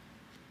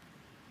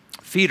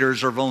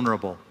 feeders are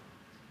vulnerable.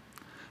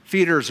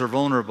 Feeders are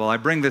vulnerable. I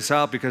bring this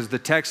out because the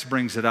text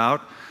brings it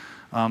out.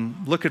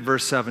 Look at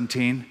verse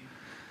 17.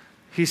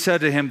 He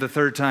said to him the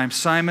third time,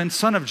 Simon,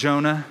 son of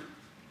Jonah,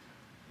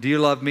 do you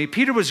love me?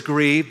 Peter was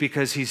grieved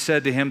because he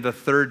said to him the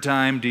third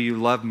time, do you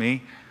love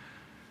me?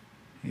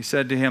 He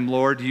said to him,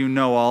 Lord, you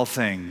know all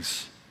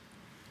things.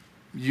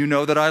 you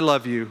know that I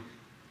love you.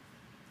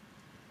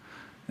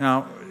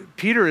 Now,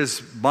 Peter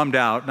is bummed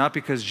out, not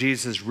because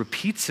Jesus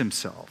repeats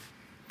himself,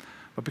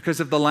 but because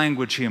of the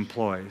language he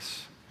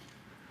employs.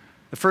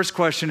 The first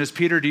question is,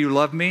 Peter, do you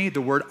love me?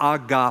 The word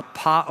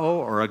agapao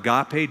or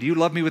agape, do you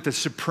love me with a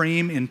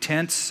supreme,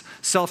 intense,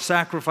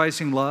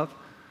 self-sacrificing love?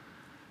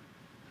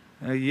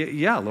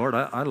 Yeah, Lord,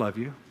 I love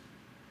you.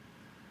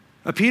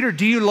 Peter,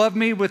 do you love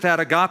me with that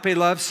agape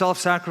love,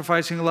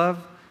 self-sacrificing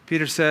love?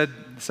 Peter said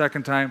the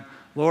second time,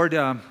 Lord,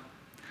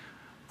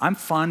 I'm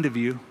fond of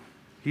you.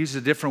 He used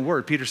a different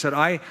word. Peter said,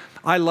 I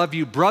love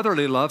you,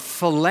 brotherly love,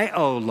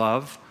 phileo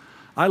love.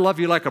 I love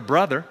you like a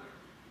brother.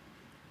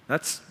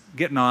 That's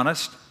getting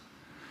honest.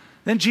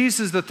 Then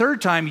Jesus, the third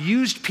time,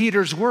 used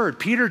Peter's word.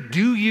 Peter,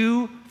 do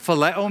you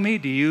phileo me?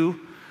 Do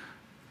you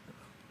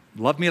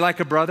love me like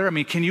a brother? I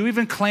mean, can you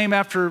even claim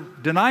after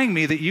denying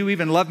me that you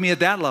even love me at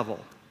that level?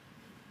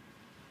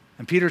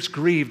 And Peter's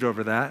grieved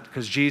over that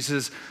because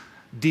Jesus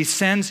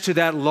descends to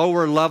that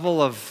lower level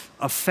of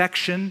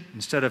affection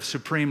instead of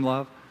supreme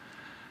love.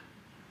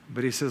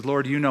 But he says,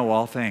 Lord, you know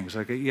all things.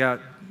 Like, yeah,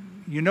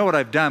 you know what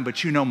I've done,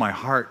 but you know my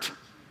heart.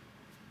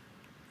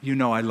 You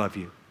know I love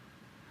you.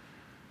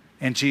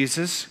 And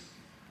Jesus,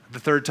 the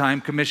third time,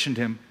 commissioned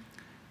him,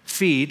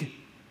 feed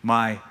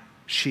my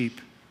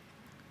sheep.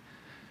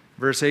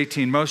 Verse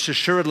 18, most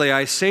assuredly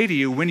I say to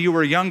you, when you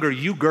were younger,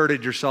 you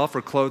girded yourself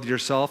or clothed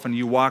yourself, and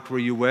you walked where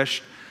you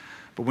wished.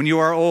 But when you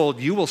are old,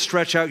 you will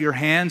stretch out your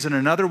hands, and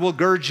another will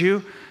gird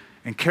you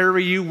and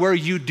carry you where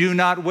you do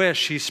not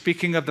wish. He's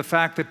speaking of the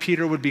fact that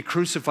Peter would be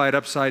crucified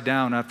upside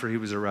down after he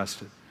was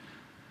arrested.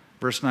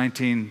 Verse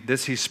 19,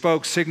 this he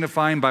spoke,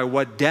 signifying by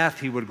what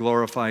death he would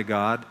glorify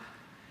God.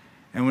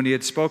 And when he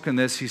had spoken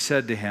this, he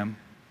said to him,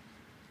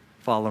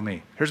 follow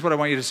me. Here's what I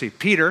want you to see.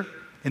 Peter,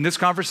 in this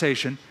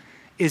conversation,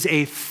 is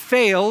a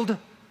failed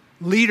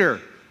leader.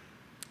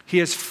 He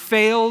has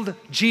failed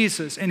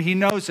Jesus, and he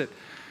knows it.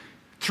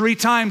 3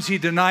 times he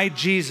denied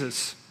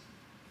Jesus,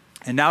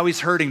 and now he's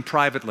hurting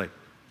privately.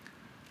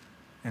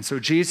 And so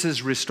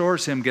Jesus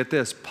restores him, get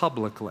this,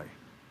 publicly.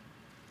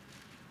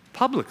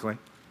 Publicly?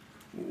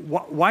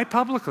 Why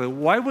publicly?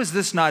 Why was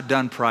this not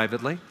done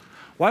privately?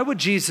 Why would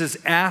Jesus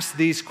ask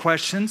these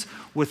questions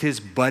with his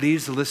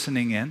buddies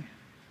listening in?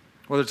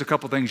 Well, there's a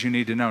couple things you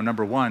need to know.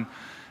 Number one,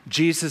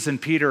 Jesus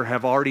and Peter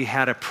have already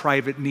had a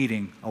private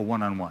meeting, a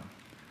one-on-one.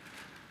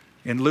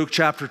 In Luke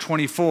chapter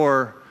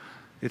 24,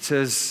 it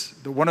says,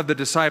 one of the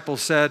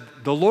disciples said,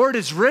 the Lord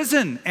is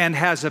risen and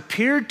has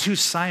appeared to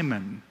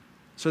Simon.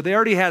 So they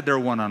already had their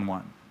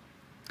one-on-one.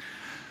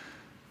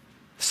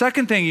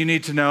 Second thing you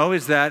need to know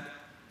is that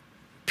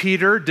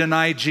Peter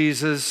denied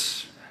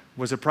Jesus,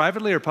 was it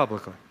privately or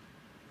publicly?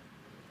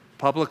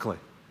 Publicly.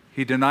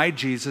 He denied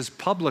Jesus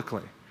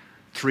publicly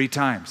 3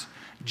 times.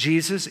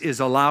 Jesus is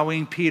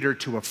allowing Peter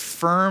to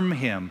affirm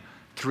him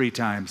 3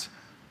 times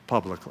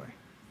publicly.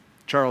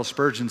 Charles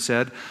Spurgeon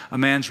said, a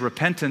man's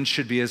repentance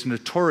should be as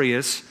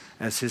notorious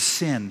as his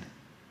sin.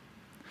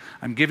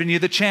 I'm giving you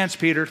the chance,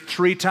 Peter,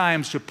 3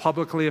 times to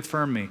publicly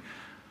affirm me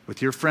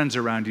with your friends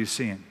around you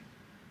seeing.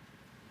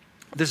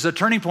 This is a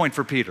turning point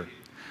for Peter,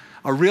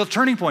 a real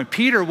turning point.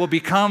 Peter will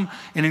become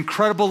an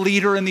incredible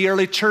leader in the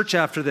early church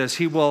after this.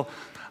 He will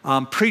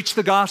preach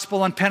the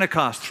gospel on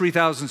Pentecost.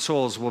 3,000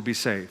 souls will be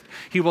saved.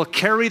 He will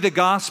carry the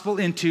gospel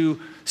into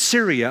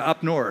Syria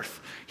up north.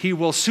 He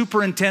will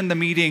superintend the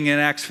meeting in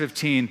Acts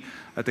 15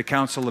 at the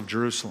Council of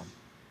Jerusalem.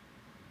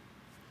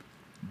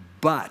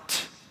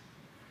 But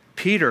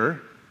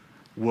Peter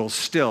will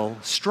still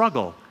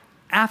struggle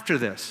after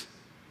this.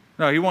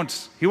 No, he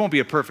won't be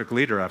a perfect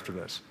leader after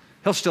this.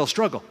 He'll still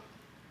struggle.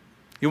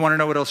 You want to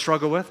know what he'll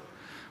struggle with?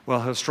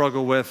 Well, he'll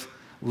struggle with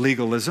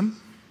legalism.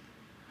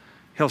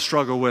 He'll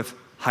struggle with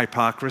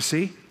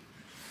hypocrisy.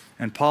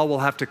 And Paul will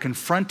have to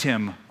confront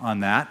him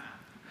on that.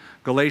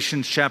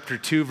 Galatians chapter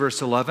 2,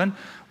 verse 11.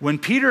 When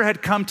Peter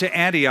had come to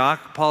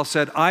Antioch, Paul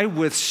said, I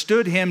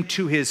withstood him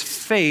to his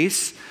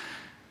face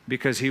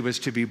because he was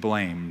to be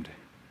blamed.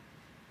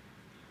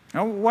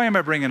 Now, why am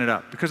I bringing it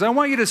up? Because I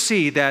want you to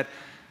see that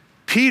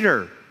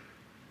Peter,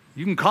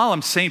 you can call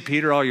him St.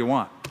 Peter all you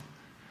want.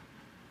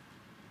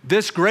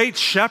 This great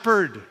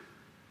shepherd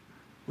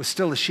was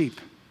still a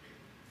sheep.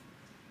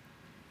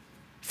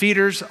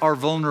 Feeders are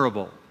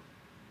vulnerable.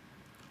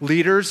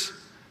 Leaders,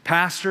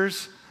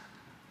 pastors,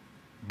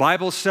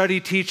 Bible study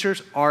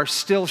teachers are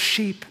still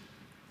sheep.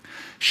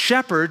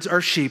 Shepherds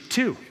are sheep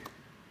too.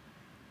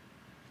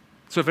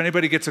 So if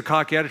anybody gets a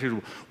cocky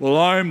attitude, well,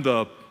 I'm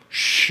the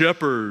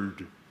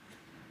shepherd.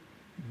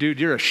 Dude,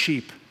 you're a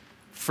sheep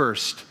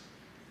first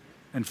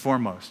and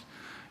foremost.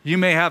 You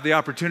may have the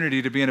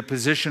opportunity to be in a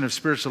position of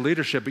spiritual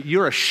leadership, but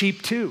you're a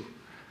sheep too.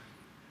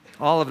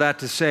 All of that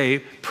to say,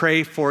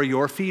 pray for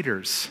your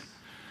feeders.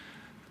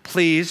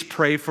 Please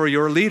pray for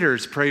your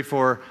leaders. Pray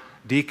for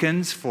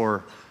deacons,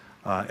 for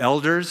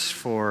elders,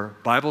 for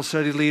Bible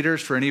study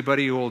leaders, for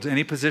anybody who holds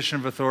any position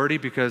of authority,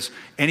 because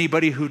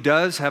anybody who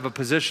does have a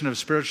position of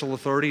spiritual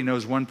authority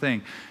knows one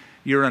thing: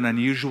 you're an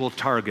unusual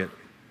target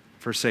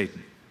for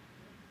Satan.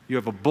 You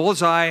have a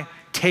bullseye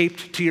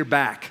taped to your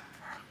back.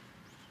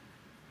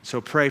 So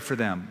pray for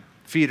them.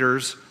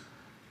 feeders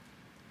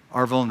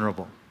are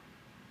vulnerable.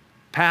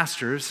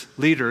 Pastors,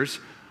 leaders,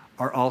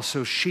 are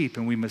also sheep,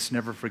 and we must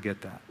never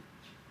forget that.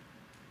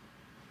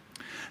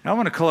 Now I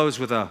want to close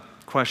with a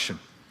question.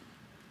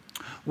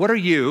 What are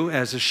you,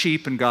 as a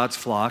sheep in God's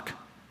flock,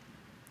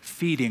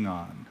 feeding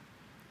on?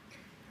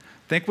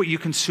 Think what you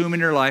consume in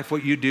your life,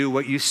 what you do,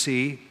 what you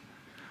see.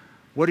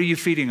 What are you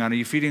feeding on? Are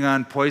you feeding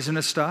on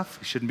poisonous stuff?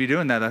 You shouldn't be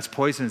doing that. That's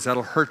poisonous.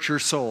 That'll hurt your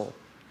soul.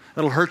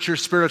 That'll hurt your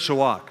spiritual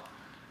walk.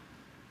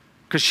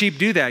 Because sheep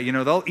do that. You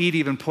know, they'll eat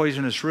even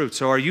poisonous roots.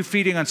 So are you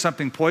feeding on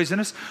something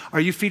poisonous? Are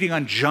you feeding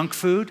on junk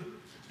food?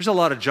 There's a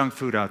lot of junk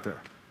food out there.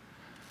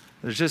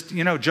 There's just,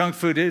 you know, junk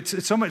food.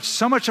 It's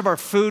so much of our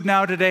food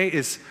now today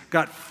is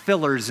got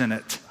fillers in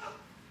it.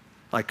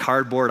 Like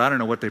cardboard. I don't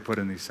know what they put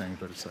in these things,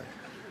 but it's like,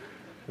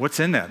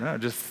 what's in that? No,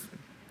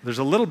 there's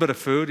a little bit of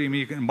food. I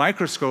mean,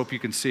 microscope, you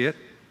can see it.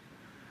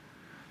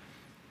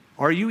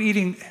 Are you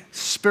eating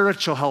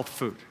spiritual health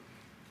food?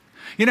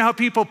 You know how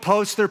people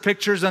post their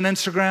pictures on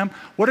Instagram?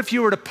 What if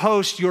you were to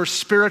post your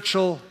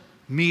spiritual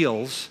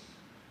meals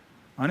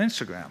on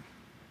Instagram?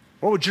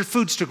 What would your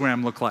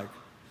foodstagram look like?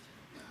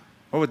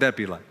 What would that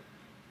be like?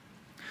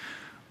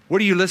 What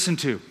do you listen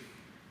to?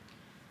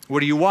 What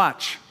do you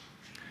watch?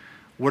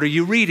 What are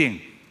you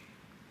reading?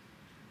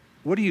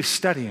 What are you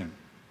studying?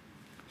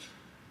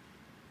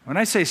 When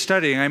I say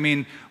studying, I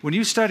mean when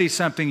you study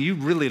something, you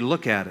really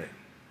look at it.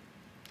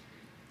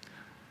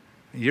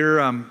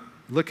 You're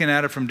looking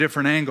at it from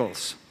different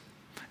angles.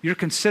 You're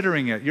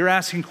considering it. You're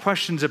asking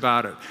questions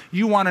about it.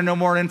 You want to know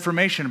more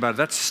information about it.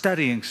 That's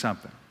studying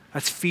something.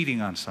 That's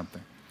feeding on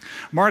something.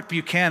 Mark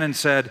Buchanan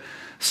said,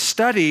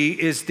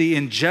 study is the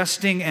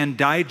ingesting and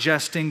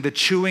digesting, the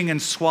chewing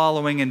and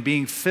swallowing and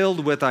being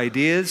filled with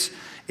ideas,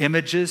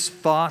 images,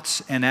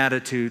 thoughts, and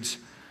attitudes.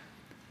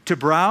 To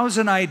browse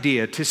an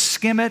idea, to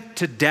skim it,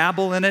 to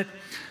dabble in it,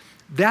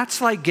 that's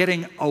like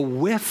getting a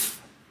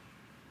whiff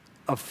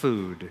of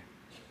food.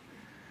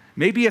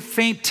 Maybe a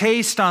faint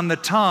taste on the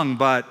tongue,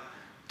 but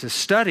to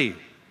study,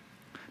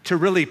 to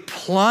really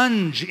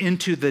plunge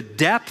into the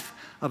depth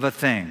of a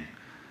thing,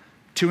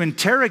 to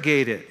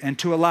interrogate it and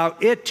to allow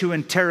it to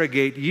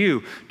interrogate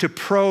you, to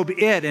probe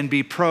it and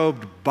be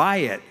probed by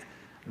it,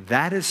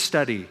 that is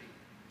study.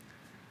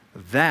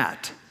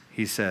 That,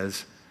 he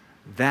says,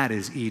 that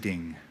is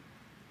eating.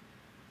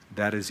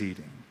 That is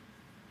eating.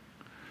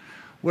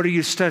 What are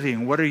you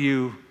studying? What are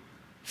you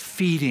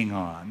feeding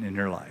on in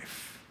your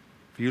life?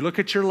 If you look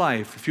at your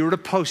life, if you were to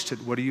post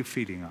it, what are you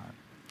feeding on?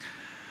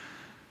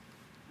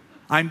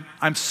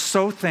 I'm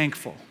so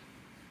thankful.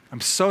 I'm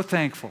so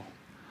thankful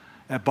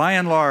that by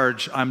and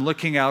large, I'm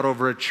looking out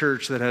over a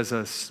church that has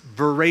a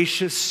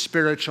voracious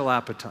spiritual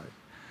appetite.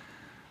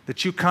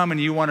 That you come and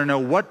you want to know,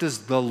 what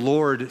does the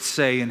Lord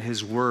say in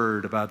His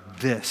Word about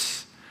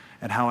this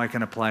and how I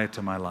can apply it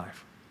to my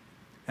life?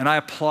 And I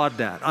applaud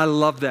that. I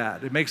love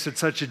that. It makes it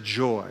such a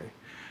joy.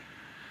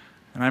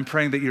 And I'm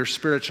praying that your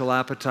spiritual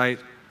appetite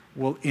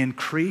will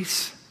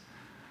increase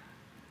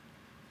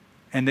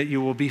and that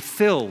you will be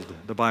filled,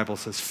 the Bible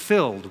says,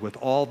 filled with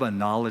all the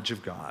knowledge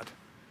of God.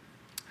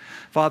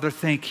 Father,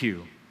 thank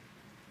you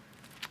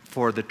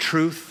for the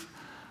truth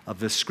of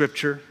this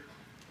scripture,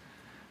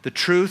 the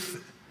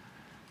truth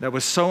that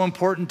was so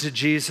important to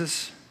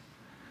Jesus,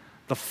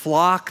 the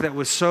flock that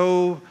was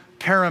so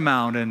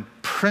paramount and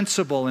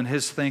principal in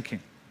His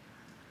thinking,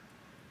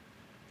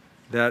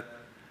 that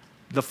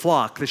the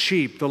flock, the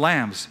sheep, the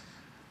lambs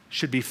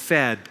should be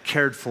fed,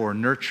 cared for,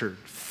 nurtured,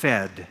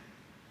 fed.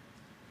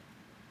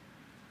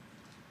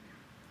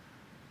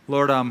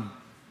 Lord, I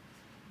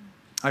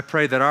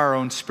pray that our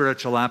own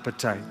spiritual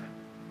appetite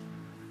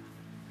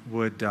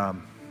would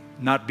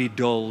not be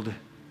dulled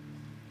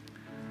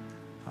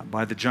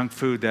by the junk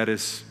food that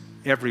is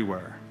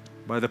everywhere,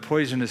 by the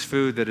poisonous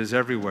food that is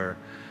everywhere.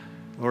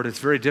 Lord, it's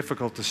very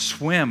difficult to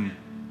swim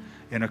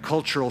in a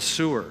cultural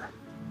sewer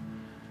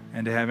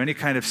and to have any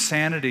kind of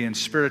sanity and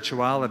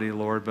spirituality,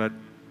 Lord, but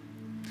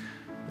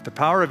with the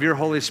power of your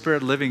Holy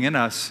Spirit living in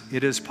us,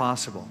 it is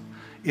possible.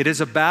 It is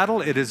a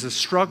battle, it is a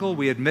struggle,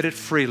 we admit it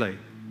freely.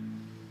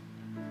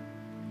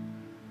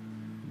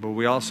 But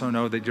we also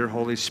know that your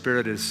Holy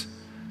Spirit is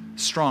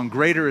strong.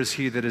 Greater is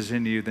He that is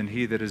in you than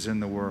he that is in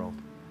the world.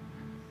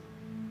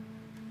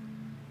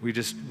 We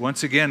just,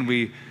 once again,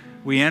 we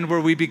end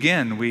where we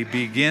begin. We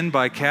begin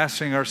by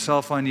casting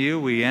ourselves on you.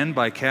 We end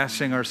by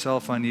casting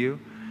ourselves on you.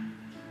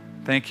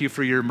 Thank you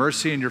for your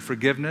mercy and your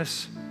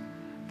forgiveness.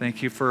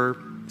 Thank you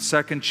for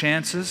second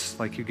chances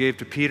like you gave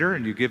to Peter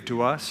and you give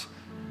to us.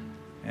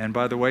 And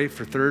by the way,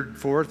 for third,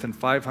 fourth, and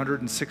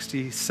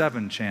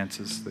 567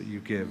 chances that you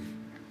give.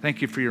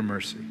 Thank you for your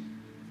mercy.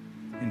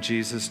 In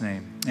Jesus'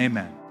 name,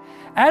 amen.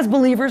 As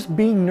believers,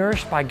 being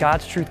nourished by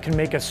God's truth can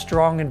make us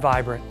strong and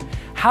vibrant.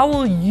 How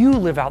will you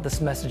live out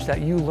this message that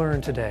you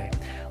learned today?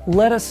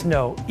 Let us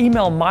know.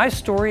 Email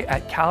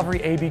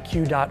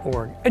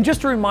mystory@calvaryabq.org. And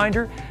just a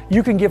reminder,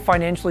 you can give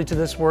financially to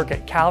this work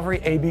at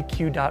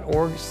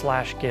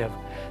calvaryabq.org/give.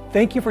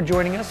 Thank you for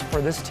joining us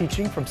for this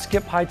teaching from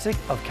Skip Heitzig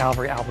of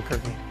Calvary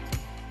Albuquerque.